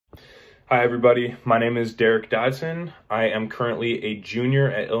Hi everybody, my name is Derek Dodson. I am currently a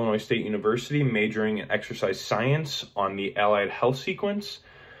junior at Illinois State University majoring in exercise science on the allied health sequence.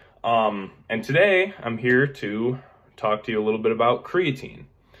 And today I'm here to talk to you a little bit about creatine.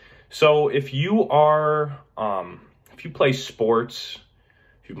 So if you play sports,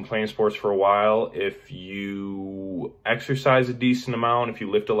 if you've been playing sports for a while, if you exercise a decent amount, if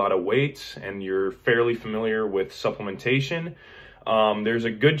you lift a lot of weights and you're fairly familiar with supplementation, there's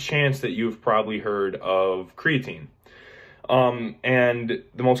a good chance that you've probably heard of creatine. And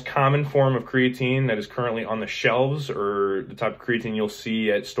the most common form of creatine that is currently on the shelves, or the type of creatine you'll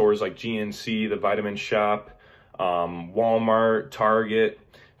see at stores like GNC, the Vitamin Shop, Walmart, Target,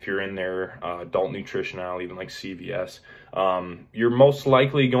 if you're in there, adult nutrition aisle, even like CVS, you're most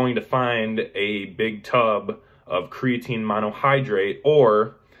likely going to find a big tub of creatine monohydrate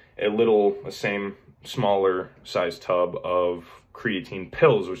or a same smaller size tub of creatine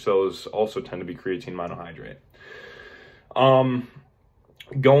pills, which those also tend to be creatine monohydrate.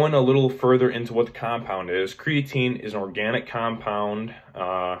 Going a little further into what the compound is, creatine is an organic compound.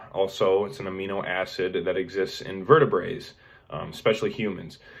 Also, it's an amino acid that exists in vertebrates, especially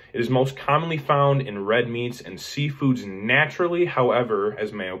humans. It is most commonly found in red meats and seafoods naturally. However,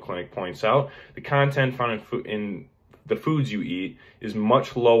 as Mayo Clinic points out, the content found in the foods you eat is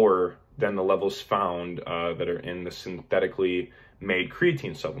much lower than the levels found that are in the synthetically made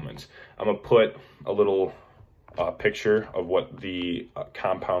creatine supplements. I'm gonna put a little picture of what the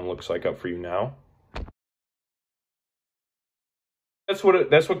compound looks like up for you now. That's what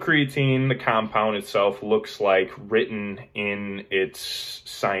creatine, the compound itself, looks like written in its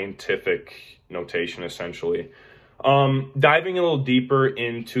scientific notation, essentially. Diving a little deeper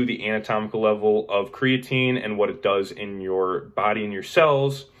into the anatomical level of creatine and what it does in your body and your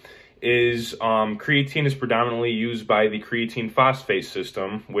cells is creatine is predominantly used by the creatine phosphate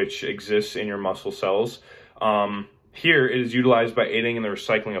system, which exists in your muscle cells. Here, it is utilized by aiding in the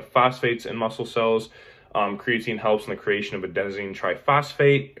recycling of phosphates in muscle cells. Creatine helps in the creation of adenosine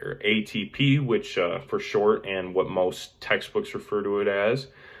triphosphate, or ATP, which for short, and what most textbooks refer to it as.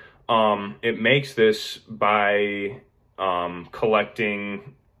 It makes this by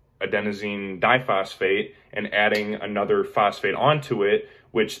collecting adenosine diphosphate and adding another phosphate onto it,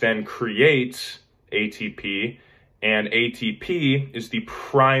 which then creates ATP, and ATP is the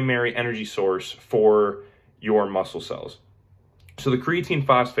primary energy source for your muscle cells. So the creatine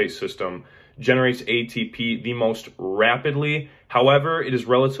phosphate system generates ATP the most rapidly. However, it is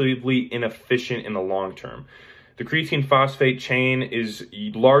relatively inefficient in the long term. The creatine phosphate chain is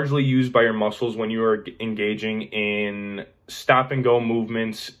largely used by your muscles when you are engaging in stop and go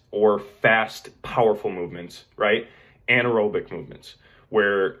movements or fast, powerful movements, right? Anaerobic movements,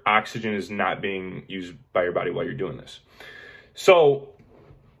 where oxygen is not being used by your body while you're doing this. So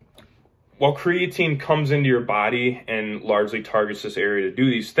while creatine comes into your body and largely targets this area to do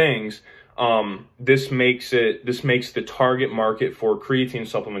these things, this makes the target market for creatine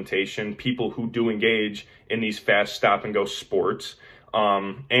supplementation people who do engage in these fast stop and go sports,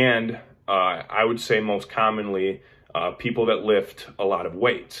 and I would say most commonly people that lift a lot of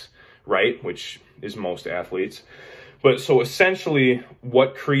weights, right? Which is most athletes. But so essentially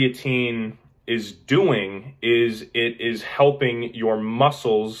what creatine is doing is it is helping your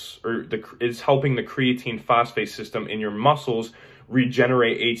muscles, it's helping the creatine phosphate system in your muscles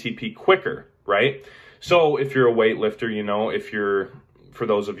regenerate ATP quicker, right? So if you're a weightlifter, for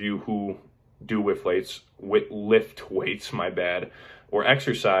those of you who do lift weights, or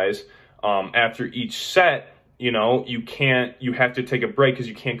exercise, after each set, you have to take a break because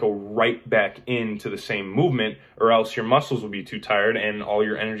you can't go right back into the same movement, or else your muscles will be too tired and all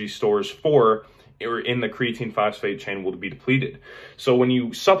your energy stores in the creatine phosphate chain will be depleted. So when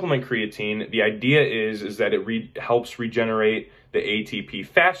you supplement creatine, the idea is that it helps regenerate the ATP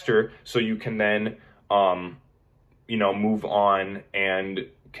faster, so you can then move on and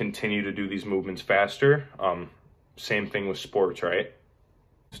continue to do these movements faster. Same thing with sports, right?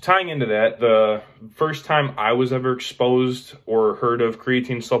 So tying into that, the first time I was ever exposed or heard of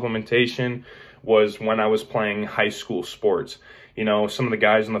creatine supplementation was when I was playing high school sports. Some of the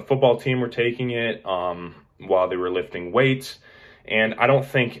guys on the football team were taking it while they were lifting weights. And I don't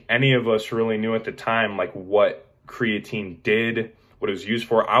think any of us really knew at the time, like, what creatine did, what it was used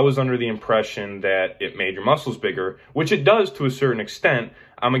for. I was under the impression that it made your muscles bigger, which it does to a certain extent.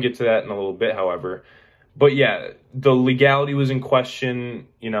 I'm gonna get to that in a little bit, however. But yeah, the legality was in question.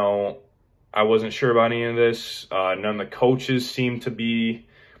 I wasn't sure about any of this. None of the coaches seemed to be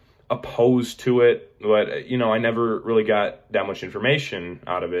opposed to it, but I never really got that much information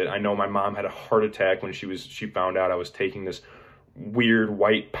out of it. I know my mom had a heart attack when she found out I was taking this weird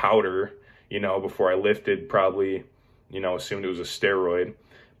white powder before I lifted, probably, assumed it was a steroid.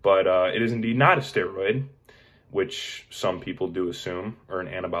 But it is indeed not a steroid, which some people do assume, or an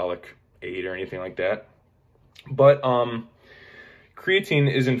anabolic aid or anything like that. But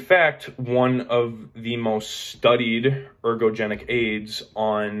creatine is in fact one of the most studied ergogenic aids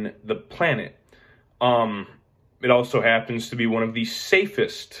on the planet. It also happens to be one of the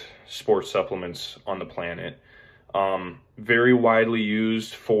safest sports supplements on the planet. Very widely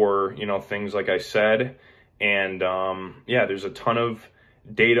used for, things like I said. And yeah, there's a ton of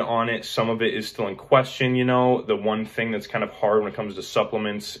data on it. Some of it is still in question. The one thing that's kind of hard when it comes to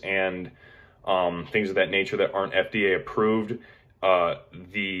supplements and things of that nature that aren't FDA approved,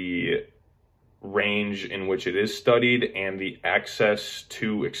 the range in which it is studied and the access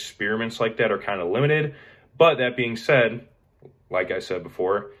to experiments like that are kind of limited. But that being said, like I said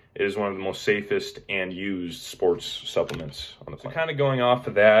before, it is one of the most safest and used sports supplements on the planet. So kind of going off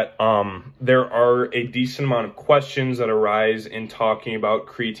of that, there are a decent amount of questions that arise in talking about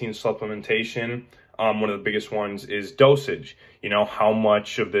creatine supplementation. One of the biggest ones is dosage. How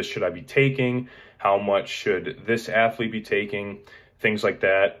much of this should I be taking? How much should this athlete be taking? Things like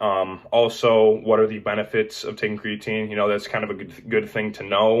that. Also, what are the benefits of taking creatine? That's kind of a good thing to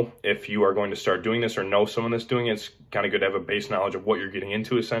know if you are going to start doing this or know someone that's doing it. It's kind of good to have a base knowledge of what you're getting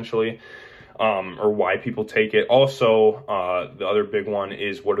into, essentially, or why people take it. Also, the other big one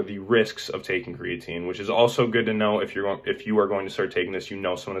is what are the risks of taking creatine, which is also good to know if you are going to start taking this,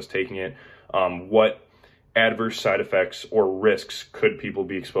 someone is taking it. What adverse side effects or risks could people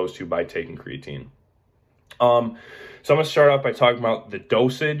be exposed to by taking creatine? So I'm going to start off by talking about the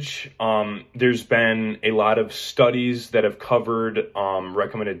dosage. There's been a lot of studies that have covered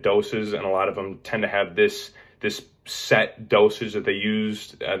recommended doses, and a lot of them tend to have this set dosage that they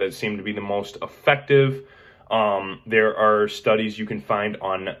use that seem to be the most effective. There are studies you can find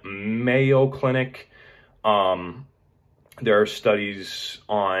on Mayo Clinic. There are studies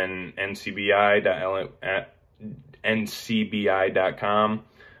on ncbi.com.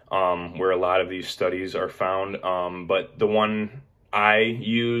 Where a lot of these studies are found. But the one I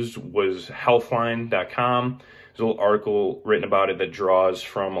used was healthline.com. There's a little article written about it that draws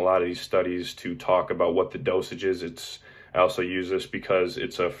from a lot of these studies to talk about what the dosage is. I also use this because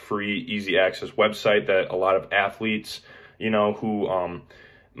it's a free, easy access website that a lot of athletes, who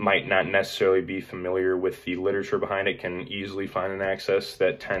might not necessarily be familiar with the literature behind it, can easily find an access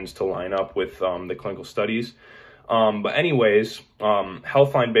that tends to line up with the clinical studies. But anyways,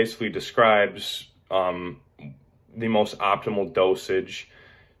 Healthline basically describes the most optimal dosage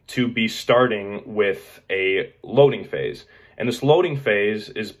to be starting with a loading phase. And this loading phase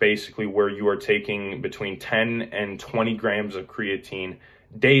is basically where you are taking between 10 and 20 grams of creatine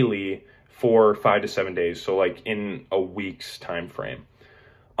daily for 5 to 7 days. So like in a week's time frame.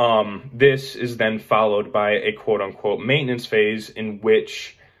 This is then followed by a quote unquote maintenance phase in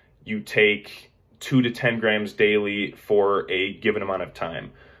which you take 2 to 10 grams daily for a given amount of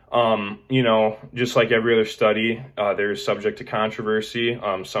time. Just like every other study, they're subject to controversy.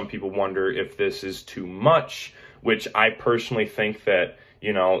 Some people wonder if this is too much, which I personally think that,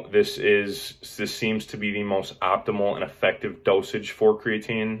 this seems to be the most optimal and effective dosage for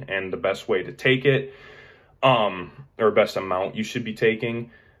creatine and the best way to take it, or best amount you should be taking.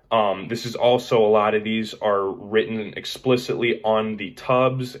 This is also, a lot of these are written explicitly on the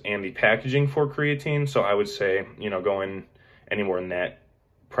tubs and the packaging for creatine. So I would say, going any more than that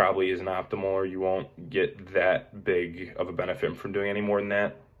probably isn't optimal, or you won't get that big of a benefit from doing any more than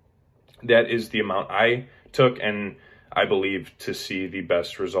that. That is the amount I took, and I believe to see the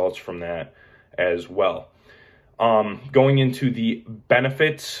best results from that as well. Going into the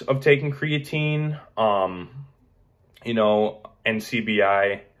benefits of taking creatine,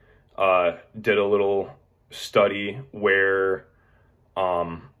 NCBI did a little study where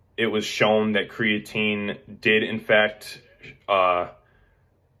it was shown that creatine did, in fact,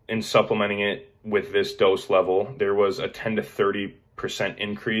 in supplementing it with this dose level, there was a 10 to 30%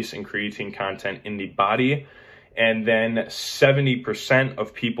 increase in creatine content in the body. And then 70%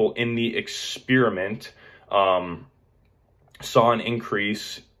 of people in the experiment saw an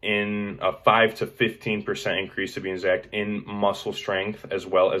increase in a 5 to 15% increase, to be exact, in muscle strength as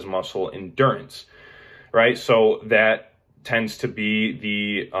well as muscle endurance, right? So that tends to be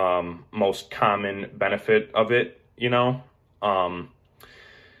the most common benefit of it,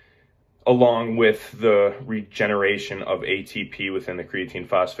 along with the regeneration of ATP within the creatine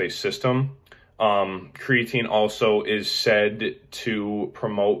phosphate system. Creatine also is said to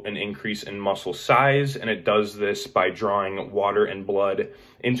promote an increase in muscle size, and it does this by drawing water and blood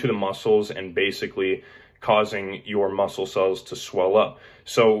into the muscles and basically causing your muscle cells to swell up.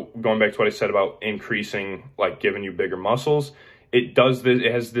 So going back to what I said about increasing, like giving you bigger muscles, it does this,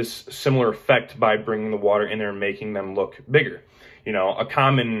 it has this similar effect by bringing the water in there and making them look bigger. You know, a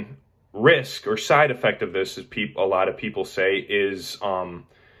common risk or side effect of this is a lot of people say is,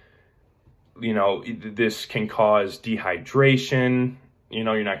 you know, this can cause dehydration. You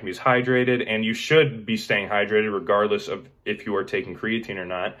know, you're not gonna be as hydrated, and you should be staying hydrated regardless of if you are taking creatine or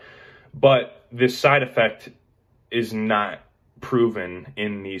not. But this side effect is not proven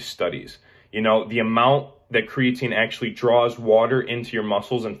in these studies. You know, the amount that creatine actually draws water into your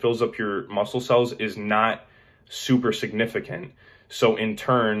muscles and fills up your muscle cells is not super significant. So in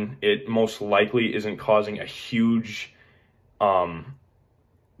turn, it most likely isn't causing a huge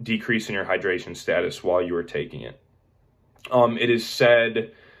decrease in your hydration status while you are taking it. It is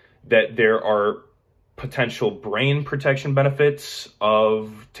said that there are potential brain protection benefits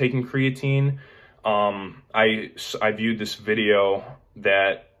of taking creatine. I viewed this video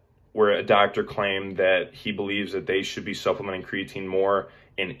where a doctor claimed that he believes that they should be supplementing creatine more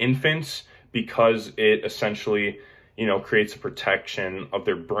in infants because it essentially, you know, creates a protection of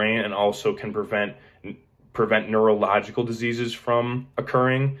their brain and also can prevent neurological diseases from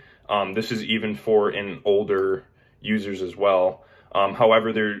occurring. This is even for in older users as well.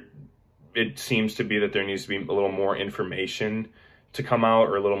 However, it seems to be that there needs to be a little more information to come out,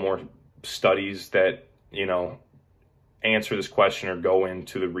 or a little more studies that, you know, answer this question or go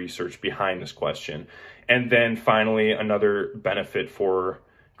into the research behind this question. And then finally, another benefit for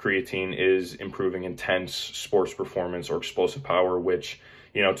creatine is improving intense sports performance or explosive power, which,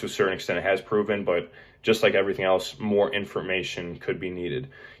 you know, to a certain extent it has proven, but just like everything else, more information could be needed.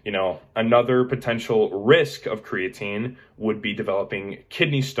 You know, another potential risk of creatine would be developing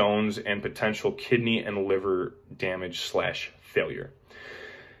kidney stones and potential kidney and liver damage / failure.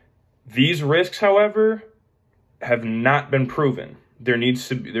 These risks, however, have not been proven. There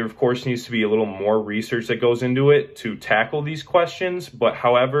of course needs to be a little more research that goes into it to tackle these questions. But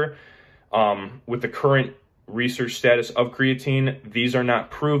however, with the current research status of creatine, these are not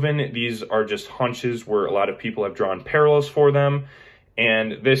proven. These are just hunches where a lot of people have drawn parallels for them.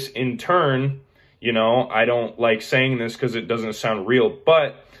 And this in turn, you know, I don't like saying this because it doesn't sound real,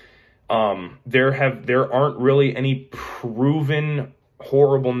 but there aren't really any proven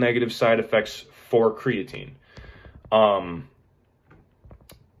horrible negative side effects for creatine.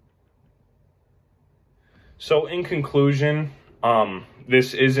 So in conclusion,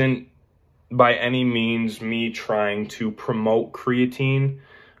 this isn't by any means me trying to promote creatine.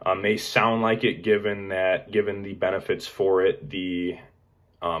 May sound like it given the benefits for it, the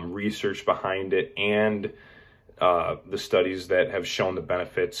research behind it, and the studies that have shown the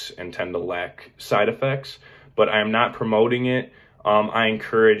benefits and tend to lack side effects, but I am not promoting it. I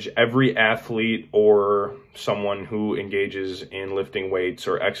encourage every athlete or someone who engages in lifting weights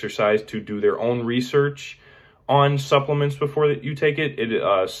or exercise to do their own research on supplements before you take it.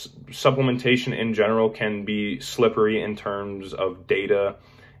 Supplementation in general can be slippery in terms of data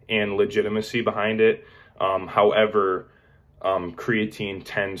and legitimacy behind it. However, creatine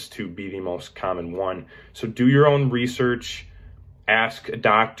tends to be the most common one. So do your own research, ask a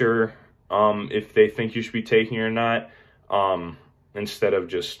doctor if they think you should be taking it or not, instead of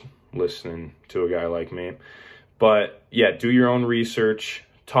just listening to a guy like me. But yeah, do your own research,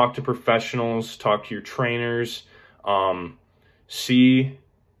 talk to professionals, talk to your trainers, see,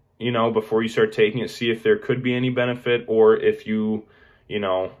 you know, before you start taking it, see if there could be any benefit, or if you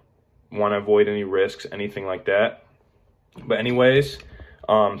know, want to avoid any risks, anything like that. But anyways,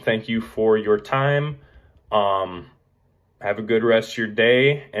 thank you for your time. Have a good rest of your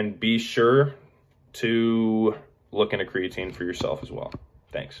day, and be sure to look into creatine for yourself as well.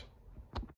 Thanks.